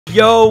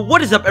Yo,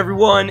 what is up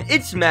everyone?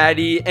 It's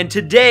Matty, and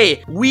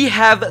today we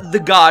have the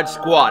God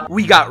Squad.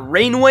 We got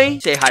Rainway.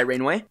 Say hi,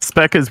 Rainway.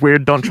 Spec is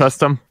weird, don't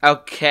trust him.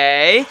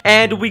 Okay.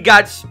 And we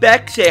got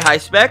Spec. Say hi,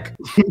 Spec.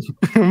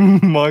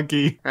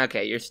 Monkey.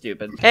 Okay, you're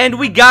stupid. And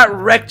we got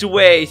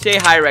Rectway. Say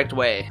hi,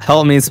 Rectway.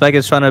 Help me, Spec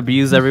is trying to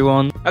abuse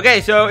everyone.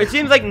 Okay, so it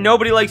seems like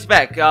nobody likes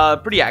Spec.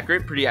 Pretty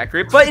accurate, pretty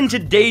accurate. But in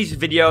today's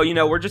video, you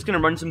know, we're just gonna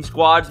run some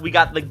squads. We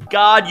got the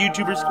God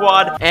YouTuber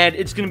squad, and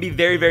it's gonna be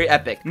very, very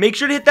epic. Make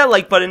sure to hit that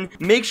like button,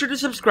 make sure to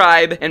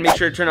subscribe, and make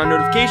sure to turn on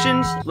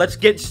notifications. Let's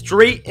get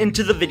straight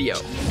into the video.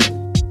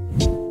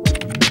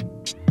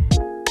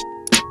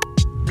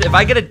 If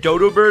I get a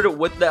dodo bird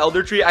with the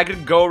elder tree, I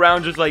could go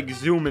around just like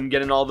zoom and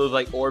getting all those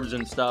like orbs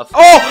and stuff.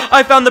 Oh,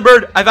 I found the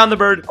bird. I found the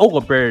bird. Oh,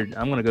 a bird.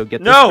 I'm gonna go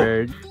get this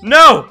bird.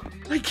 No,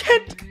 I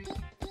can't.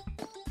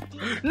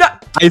 No.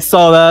 I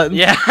saw that.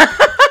 Yeah.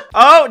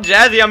 Oh,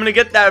 Jazzy, I'm gonna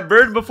get that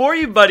bird before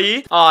you,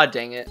 buddy. Aw,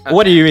 dang it. Okay.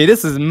 What do you mean?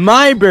 This is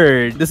my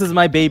bird. This is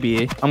my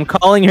baby. I'm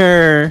calling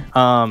her,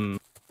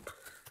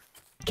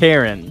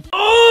 Karen.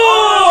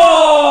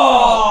 Oh!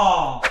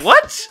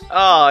 What?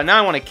 Oh, now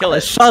I want to kill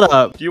it. Shut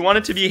up. Do you want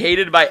it to be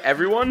hated by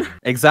everyone?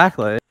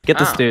 Exactly. Get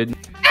this dude.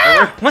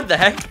 What the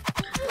heck?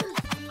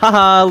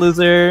 Haha,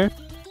 loser.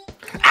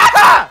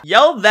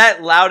 Yell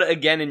that loud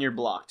again and you're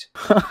blocked.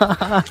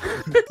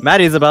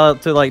 Maddie's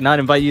about to like not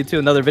invite you to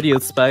another video,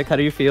 Spec. How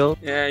do you feel?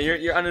 Yeah,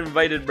 you're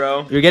uninvited,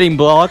 bro. You're getting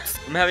blocked.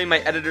 I'm having my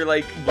editor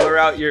like blur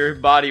out your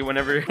body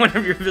whenever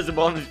you're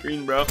visible on the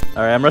screen, bro.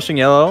 Alright, I'm rushing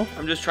yellow.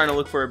 I'm just trying to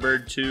look for a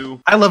bird too.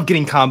 I love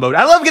getting comboed.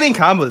 I love getting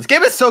comboed. This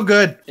game is so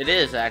good. It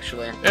is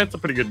actually. Yeah, it's a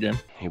pretty good game.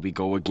 Here we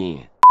go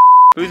again.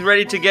 Who's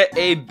ready to get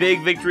a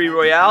big victory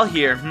royale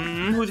here?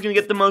 Who's gonna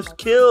get the most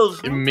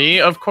kills? Me,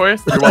 of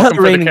course. You're welcome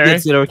for the Rain carry.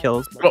 gets 0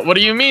 kills. What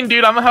do you mean,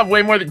 dude? I'm gonna have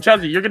way more than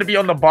Jazzy. You're gonna be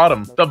on the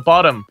bottom. The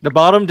bottom. The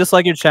bottom, just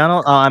like your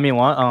channel. I mean,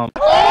 what?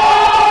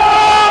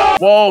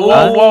 Whoa,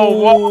 whoa, whoa,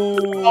 whoa.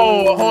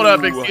 Oh, hold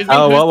up. Excuse me.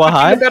 What?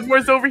 Hi?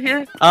 Bedwars over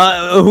here?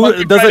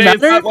 Who does it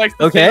matter? Not, like,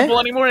 okay.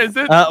 Anymore, is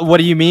it? What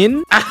do you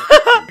mean?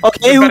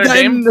 Okay,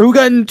 who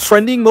got in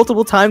trending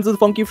multiple times with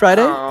Funky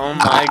Friday? Oh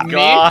my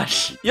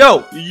gosh.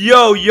 Yo,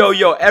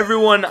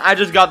 everyone, I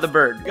just got the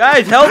bird.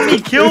 Guys, help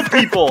me kill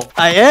people.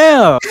 I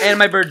am. And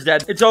my bird's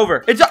dead. It's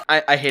over.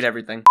 I hate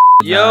everything.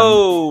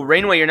 Yo,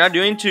 Rainway, you're not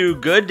doing too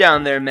good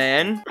down there,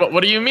 man.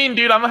 What do you mean,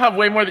 dude? I'm gonna have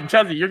way more than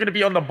Jazzy. You're gonna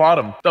be on the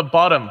bottom. The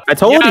bottom. I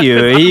told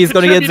you, he's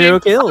gonna get 0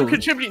 kills. I'm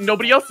contributing.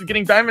 Nobody else is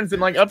getting diamonds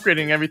and like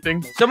upgrading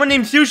everything. Someone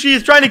named Sushi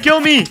is trying to kill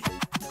me.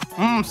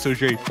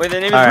 Sushi. Wait,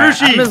 their name is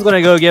Rushi. I'm just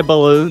gonna go get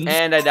balloons.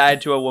 And I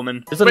died to a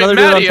woman. There's another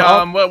Matty, dude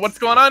on top. what's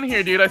going on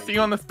here, dude? I see you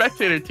on the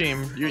spectator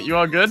team. You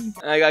all good?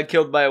 I got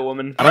killed by a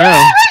woman. I don't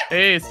know.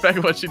 Hey, Spec,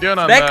 what you doing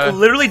on Spec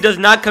literally does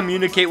not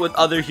communicate with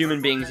other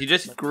human beings. He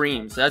just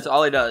screams. That's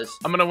all he does.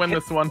 I'm gonna win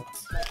this one.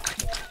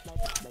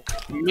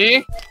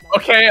 Me?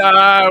 Okay,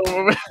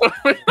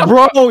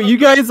 Bro, you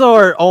guys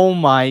are... Oh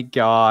my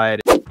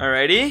god.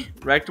 Alrighty.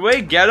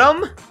 Rectway, get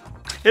him.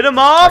 Hit him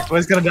off.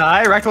 Rectway's gonna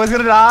die. Rectway's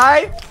gonna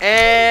die.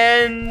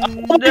 And... Oh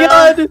my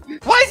god.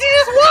 Why is he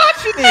just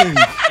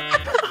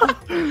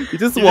watching? He's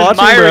just He's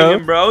watching, admiring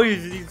him, bro.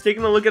 He's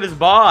taking a look at his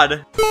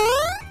bod.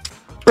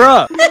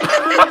 Bruh.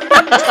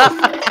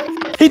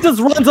 He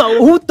just runs out.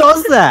 Who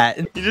does that?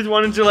 He just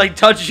wanted to, like,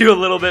 touch you a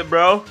little bit,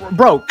 bro.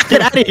 Bro, get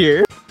out of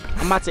here.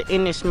 I'm about to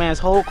end this man's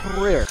whole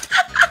career.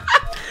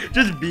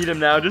 Just beat him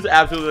now. Just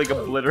absolutely, like,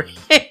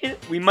 obliterate.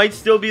 We might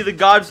still be the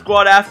God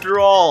Squad after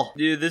all.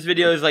 Dude, this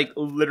video is, like,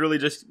 literally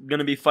just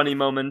gonna be funny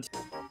moments.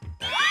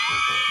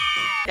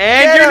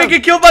 And you're gonna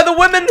get killed by the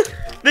women.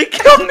 They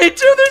killed me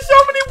too. There's so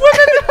many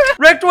women.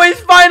 Rectway's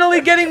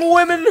finally getting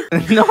women.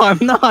 No, I'm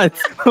not.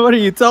 What are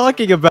you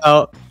talking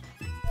about?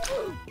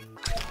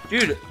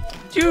 Dude,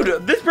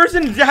 this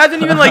person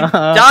hasn't even, like,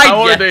 died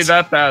how yet. are they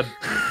that bad?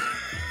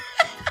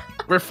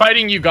 We're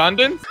fighting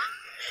Ugandans?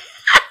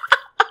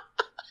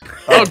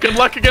 Oh, good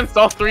luck against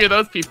all 3 of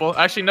those people.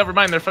 Actually, never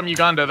mind. They're from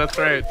Uganda. That's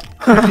right.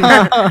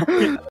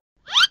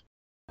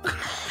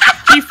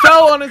 He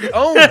fell on his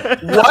own.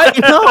 What?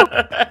 No.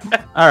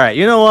 Alright,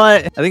 you know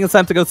what? I think it's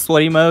time to go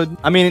sweaty mode.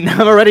 I mean,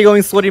 I'm already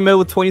going sweaty mode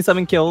with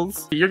 27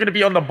 kills. You're gonna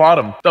be on the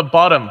bottom. The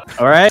bottom.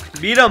 Alright.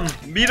 Beat them.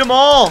 Beat them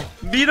all.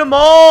 Beat them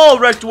all,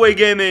 Rectway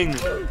Gaming.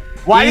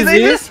 Why do they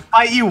Easy. just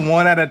fight you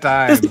one at a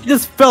time? This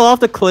just fell off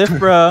the cliff,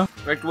 bro.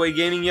 Rectway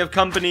Gaming, you have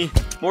company.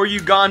 More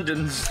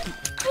Ugandans.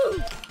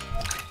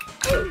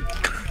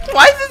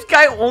 Why is this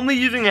guy only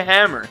using a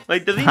hammer?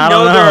 Like, does he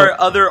know there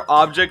are other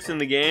objects in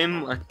the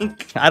game? Like,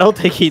 I don't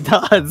think he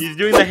does. he's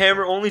doing the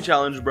hammer only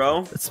challenge,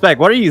 bro. Spec,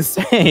 what are you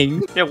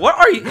saying? Yeah, what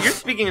are you? You're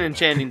speaking an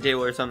enchanting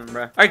table or something,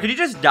 bro. All right, could you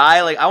just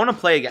die? Like, I want to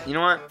play again. You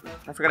know what?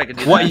 I forgot I could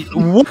do What?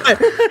 that.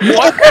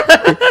 What?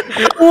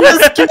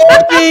 What's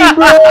happening,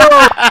 bro?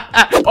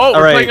 Oh,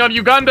 we're playing on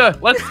Uganda.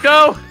 Let's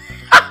go.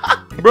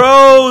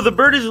 Bro, the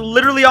bird is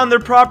literally on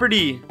their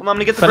property. Hold on, I'm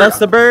gonna get the bird. That's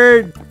the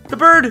bird. The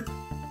bird.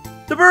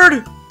 The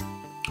bird.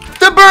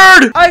 The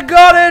bird! I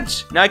got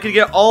it! Now I could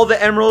get all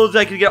the emeralds,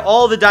 I could get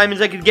all the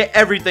diamonds, I could get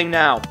everything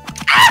now.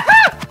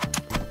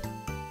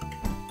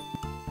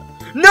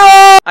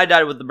 No! I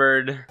died with the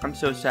bird. I'm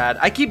so sad.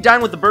 I keep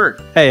dying with the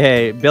bird.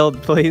 Hey,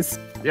 build, please.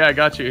 Yeah, I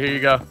got you. Here you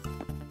go.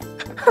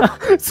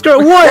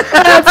 Screw what?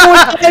 I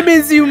had 4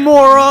 diamonds, you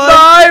moron!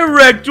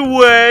 Direct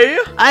way.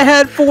 I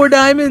had 4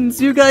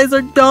 diamonds. You guys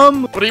are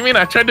dumb. What do you mean?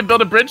 I tried to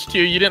build a bridge to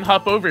you. You didn't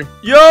hop over.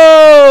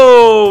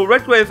 Yo!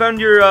 Rectway, I found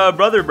your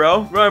brother,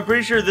 bro. Bro, I'm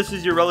pretty sure this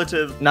is your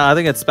relative. No, I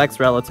think it's Spec's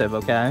relative,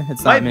 okay?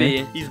 It's not Might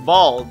me. be. He's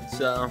bald,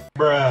 so.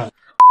 Bruh.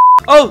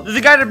 Oh, there's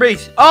a guy at a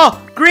base.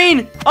 Oh,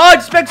 green. Oh,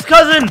 it's Spec's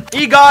cousin.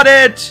 He got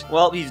it.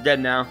 Well, he's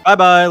dead now.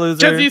 Bye-bye, loser.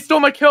 Jesse, you stole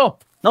my kill.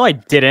 No, I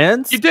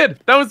didn't. You did.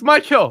 That was my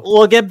kill.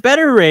 We'll get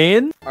better,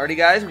 Rain. Alrighty,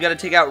 guys, we gotta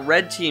take out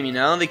red team, you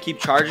know? They keep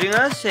charging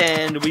us,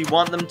 and we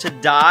want them to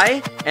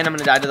die, and I'm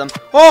gonna die to them.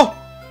 Oh!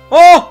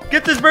 Oh!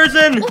 Get this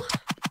person!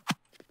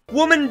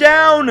 Woman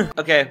down!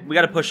 Okay, we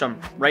gotta push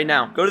them right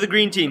now. Go to the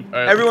green team.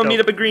 Right, Everyone meet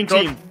up at green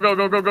team. Go.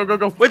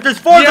 Wait, there's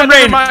 4 of them, Rain!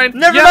 Never mind.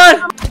 Never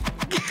Yeah. mind!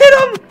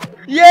 Get him!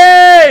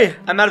 Yay!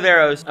 I'm out of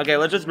arrows. Okay,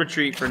 let's just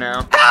retreat for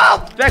now.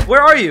 Help! Spec,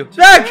 where are you?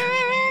 Spec!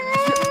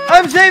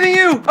 I'm saving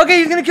you! Okay,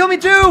 he's gonna kill me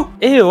too!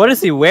 Ew, what is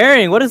he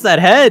wearing? What is that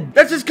head?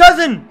 That's his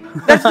cousin!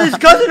 That's his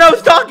cousin I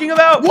was talking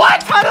about!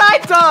 What? How did I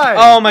die?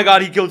 Oh my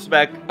god, he killed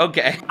Spec.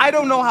 Okay. I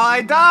don't know how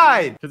I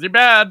died. Because you're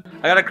bad.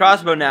 I got a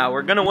crossbow now.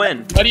 We're gonna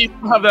win. Why do you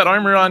still have that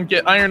armor on?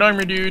 Get iron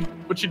armor, dude.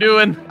 What you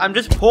doing? I'm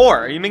just poor.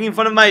 Are you making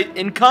fun of my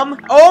income?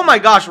 Oh my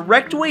gosh,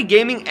 Rectway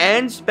Gaming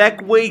and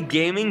Specway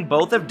Gaming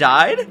both have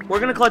died? We're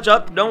gonna clutch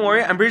up. Don't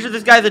worry. I'm pretty sure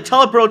this guy's a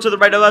telepro to the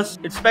right of us.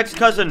 It's Spec's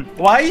cousin.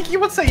 Why he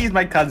would say he's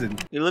my cousin?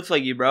 He looks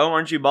like you, bro.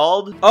 Aren't you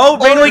bald? Oh,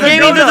 Rectway there's a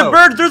Gaming, there's a dodo.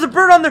 bird. There's a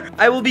bird on there.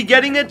 I will be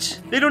getting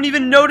it. They don't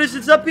even notice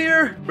it's up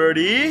here.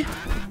 Birdie.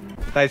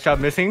 Nice job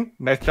missing.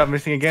 Nice job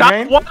missing again, Stop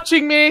Rain.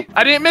 watching me.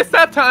 I didn't miss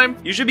that time.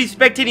 You should be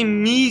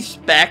spectating me,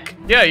 Spec.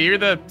 Yeah, you're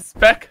the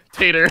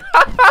spectator.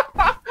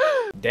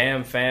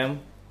 Damn, fam.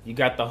 You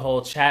got the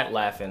whole chat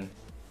laughing.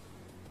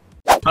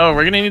 Oh,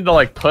 we're gonna need to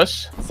like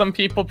push some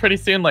people pretty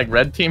soon, like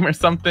red team or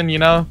something, you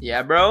know?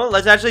 Yeah, bro.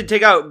 Let's actually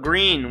take out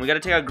green. We gotta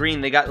take out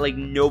green. They got like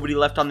nobody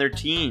left on their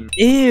team.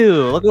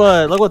 Ew,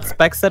 look what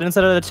Spec said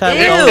inside of the chat.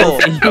 with all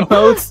Ew. those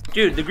emotes.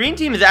 Dude, the green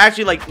team is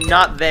actually like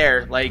not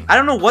there. Like, I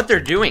don't know what they're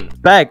doing.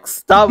 Spec,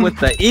 stop with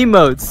the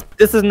emotes.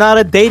 This is not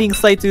a dating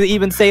site to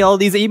even say all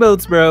these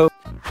emotes, bro.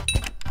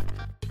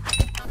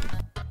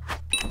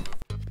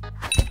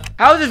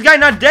 How is this guy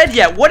not dead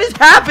yet? What is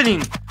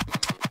happening?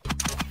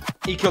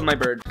 He killed my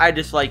bird. I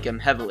dislike him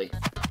heavily.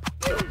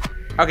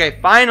 Okay,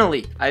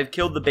 finally, I've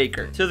killed the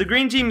baker. So the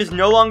green team is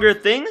no longer a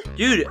thing?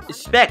 Dude,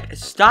 Spec,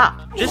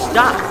 stop. Just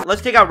stop.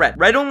 Let's take out red.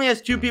 Red only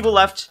has 2 people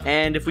left,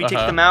 and if we take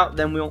them out,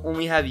 then we'll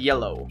only have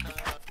yellow.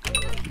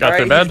 Got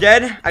their Alright, bed? he's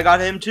dead. I got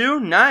him too.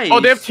 Nice. Oh,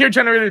 they have tier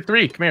generator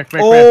 3. Come here.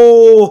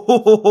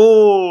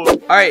 Oh,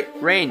 alright,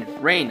 Rain,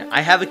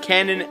 I have a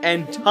cannon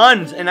and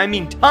tons, and I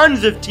mean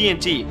tons of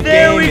TNT.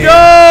 There we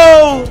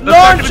go!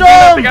 Launch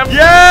them!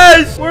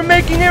 Yes! We're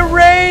making it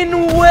rain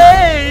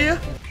away!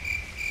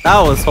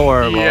 That was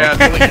horrible. Yeah,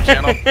 delete your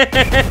channel.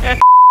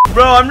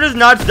 Bro, I'm just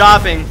not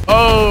stopping.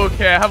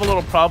 Okay, I have a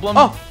little problem.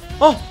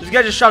 Oh, this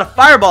guy just shot a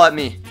fireball at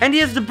me. And he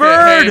has the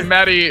bird! Hey,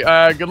 Matty,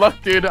 good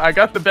luck, dude. I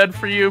got the bed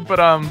for you, but,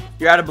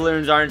 You're out of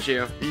balloons, aren't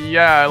you?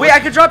 yeah. Wait, I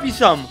could drop you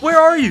some. Where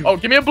are you? Oh,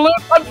 give me a balloon.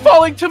 I'm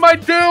falling to my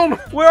doom.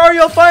 Where are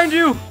you? I'll find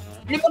you.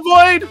 In the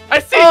void. I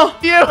see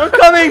you. I'm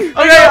coming.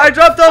 Okay, I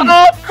dropped him.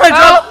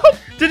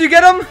 Did you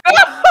get him?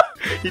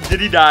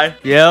 Did he die?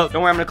 Yep.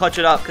 Don't worry, I'm gonna clutch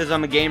it up because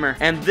I'm a gamer.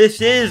 And this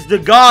is the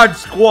God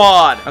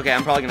Squad. Okay,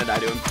 I'm probably gonna die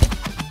to him.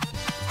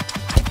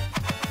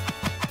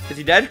 Is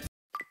he dead?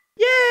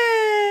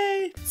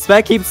 Yay!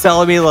 Spec keeps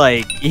telling me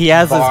like he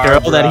has this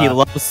girl that he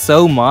loves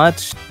so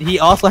much. He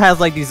also has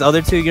like these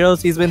other 2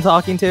 girls he's been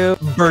talking to.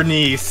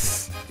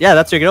 Bernice. Yeah,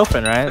 that's your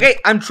girlfriend, right? Okay,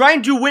 I'm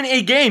trying to win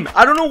a game.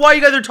 I don't know why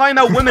you guys are talking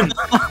about women.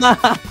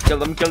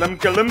 Kill him, kill him,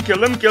 kill him,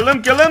 kill him, kill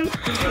him, kill him.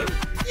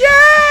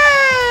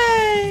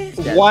 Yay!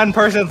 One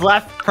person's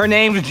left. Her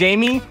name's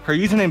Jamie. Her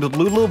username is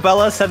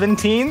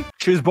LuluBella17.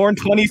 She was born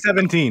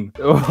 2017.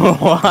 What?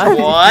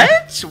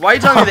 What? Why are you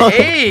telling me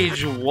the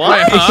age?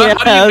 What? How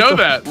do you know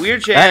that?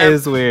 Weird chat. That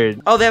is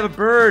weird. Oh, they have a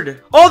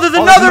bird. Oh, there's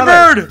another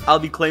bird. I'll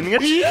be claiming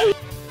it.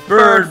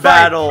 Bird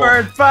battle.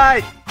 Bird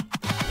fight.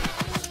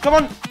 Come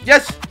on.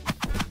 Yes.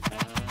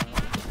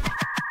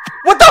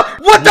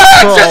 What the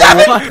heck just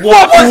happened?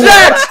 What was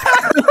that?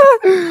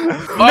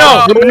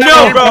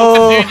 No,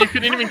 bro. Dude, you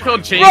couldn't even kill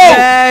Jamie. Bro,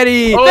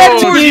 Daddy!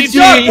 that's Oh, easy.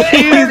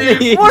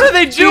 easy. What are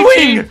they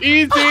doing?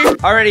 Easy.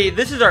 Alrighty,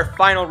 this is our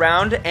final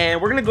round, and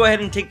we're gonna go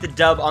ahead and take the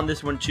dub on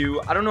this one too.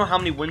 I don't know how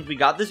many wins we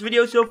got this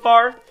video so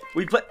far.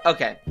 We play.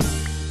 Okay.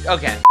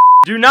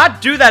 Do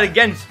not do that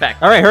again, Spec.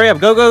 All right, hurry up.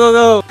 Go, go, go,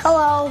 go.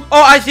 Hello.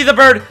 Oh, I see the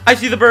bird. I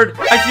see the bird.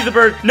 I see the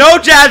bird. No,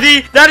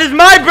 Jazzy. That is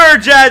my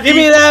bird, Jazzy. Give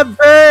me that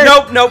bird.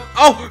 Nope.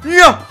 Oh,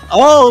 no.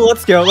 Oh,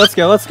 let's go. Let's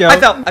go. Let's go. I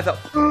fell.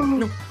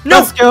 No.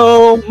 Let's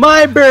go.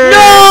 My bird.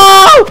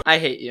 No! I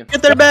hate you.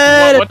 Get their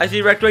bed. What? I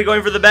see Rectoy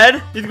going for the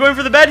bed. He's going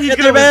for the bed. He's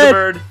gonna lose the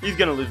bird. He's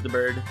gonna lose the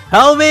bird.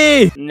 Help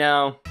me.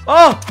 No.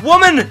 Oh,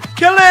 woman,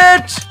 kill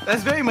it.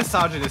 That's very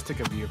misogynistic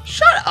of you.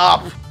 Shut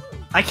up.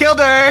 I killed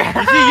her.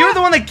 You see, you're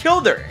the one that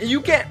killed her.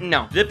 You can't.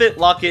 No. Zip it,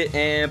 lock it,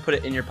 and put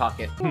it in your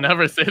pocket.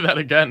 Never say that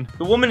again.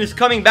 The woman is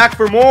coming back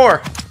for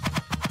more.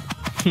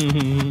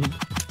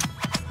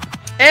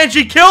 And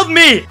she killed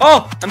me.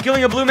 Oh, I'm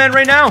killing a blue man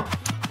right now.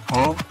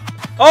 Huh?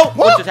 Oh,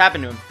 what just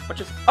happened to him? What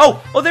just? Oh,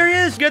 there he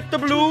is. Get the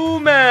blue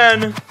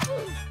man.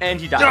 And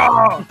he died.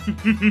 All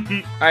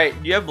right,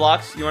 do you have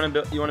blocks? You want to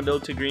build? You want to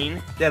build to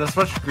green? Yeah, let's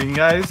watch green,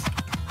 guys.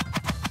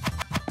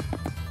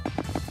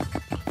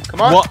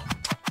 Come on. What?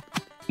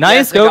 Nice.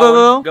 Yes, I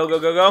got go.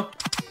 one. Go.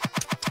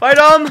 Fight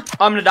him.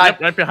 I'm gonna die.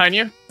 Yep, right behind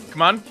you.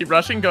 Come on, keep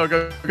rushing. Go.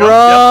 Bro. Yep,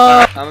 all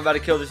right. I'm about to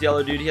kill this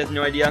yellow dude. He has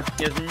no idea.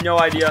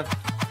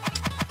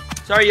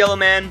 Sorry, yellow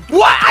man.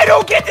 What? I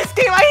don't get this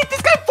game. I hit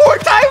this guy 4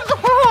 times.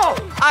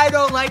 Oh, I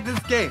don't like this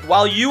game.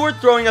 While you were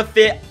throwing a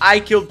fit, I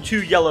killed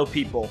 2 yellow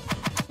people.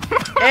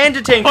 And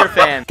a tanker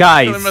fan.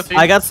 Guys,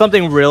 I got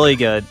something really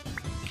good.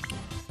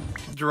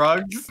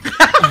 Drugs?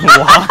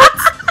 What?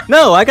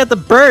 No, I got the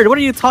bird. What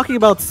are you talking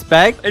about,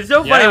 Spec? It's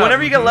so funny. Yeah.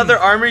 Whenever you get leather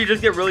armor, you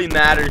just get really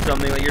mad or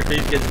something. Like your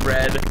face gets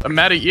red. I'm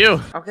mad at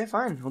you. Okay,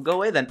 fine. We'll go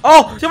away then.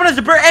 Oh, someone has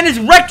the bird and it's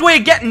wrecked way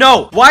again.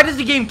 No. Why does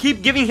the game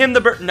keep giving him the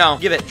bird? No.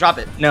 Give it. Drop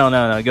it.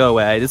 No. Go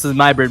away. This is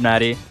my bird,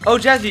 Matty. Oh,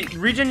 Jazzy,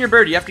 regen your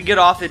bird. You have to get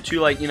off it to,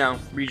 like, you know,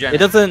 regen. It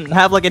doesn't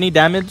have, like, any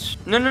damage?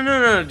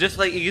 No. Just,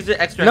 like, it gives it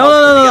extra No,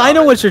 health. no. I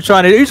know what you're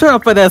trying to do. You're trying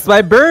to finesse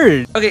my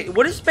bird. Okay,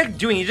 what is Spec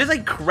doing? He just,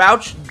 like,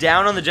 crouched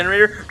down on the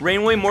generator.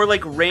 Rainway, more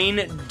like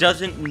Rain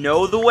doesn't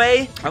know the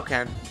way.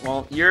 Okay,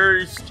 well,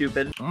 you're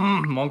stupid.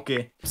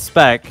 Monkey.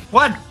 Spec,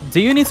 What? do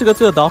you need to go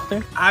to a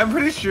doctor? I'm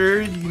pretty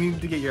sure you need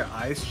to get your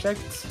eyes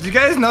checked. Do you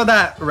guys know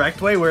that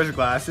Rectway wears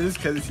glasses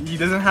because he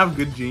doesn't have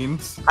good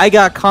genes? I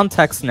got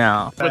contacts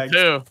now. With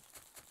who?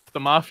 The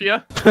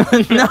mafia?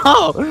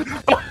 No.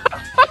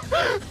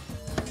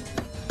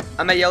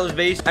 I'm at Yellow's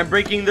base. I'm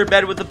breaking their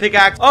bed with a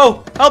pickaxe.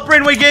 Oh, help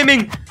Rainway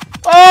Gaming.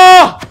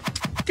 Oh,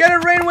 get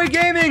it, Rainway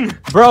Gaming.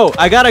 Bro,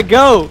 I gotta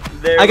go.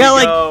 There I got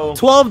we go. like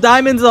 12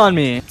 diamonds on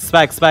me.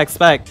 Spec.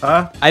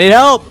 Huh? I need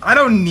help. I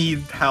don't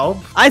need help.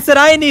 I said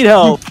I need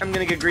help. I'm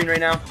gonna get green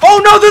right now.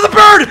 Oh no, there's a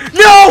bird.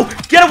 No,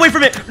 get away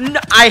from it. No,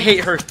 I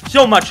hate her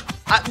so much.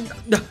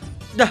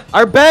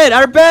 Our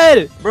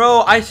bed.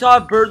 Bro, I saw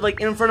a bird like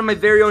in front of my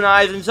very own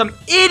eyes and some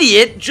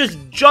idiot just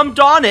jumped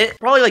on it,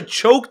 probably like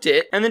choked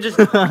it, and then just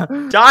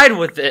died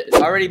with it.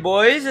 Alrighty,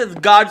 boys, it's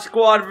God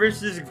Squad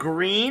versus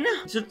Green.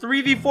 It's a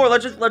 3v4.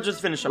 Let's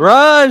just finish up.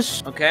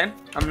 Rush. Okay,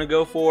 I'm gonna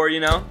go for, you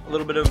know, a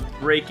little bit of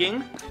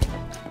breaking.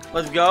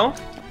 Let's go.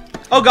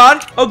 Oh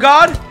God.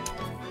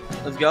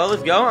 Let's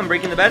go. I'm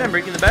breaking the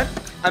bed.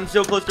 I'm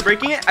so close to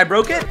breaking it. I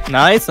broke it.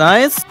 Nice.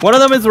 One of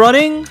them is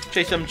running.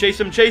 Chase him. It's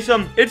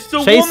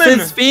the Chase woman.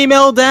 this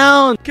female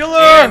down. Kill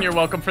her. And you're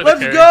welcome for the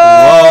Let's carry.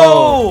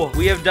 go! Whoa.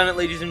 We have done it,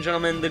 ladies and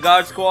gentlemen. The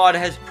God Squad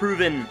has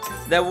proven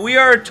that we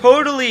are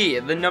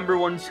totally the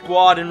 #1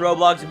 squad in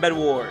Roblox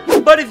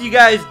Bedwars. But if you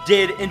guys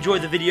did enjoy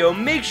the video,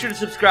 make sure to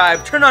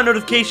subscribe, turn on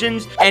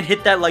notifications, and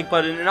hit that like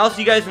button. And I'll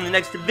see you guys in the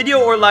next video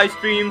or live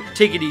stream.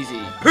 Take it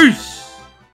easy. Peace!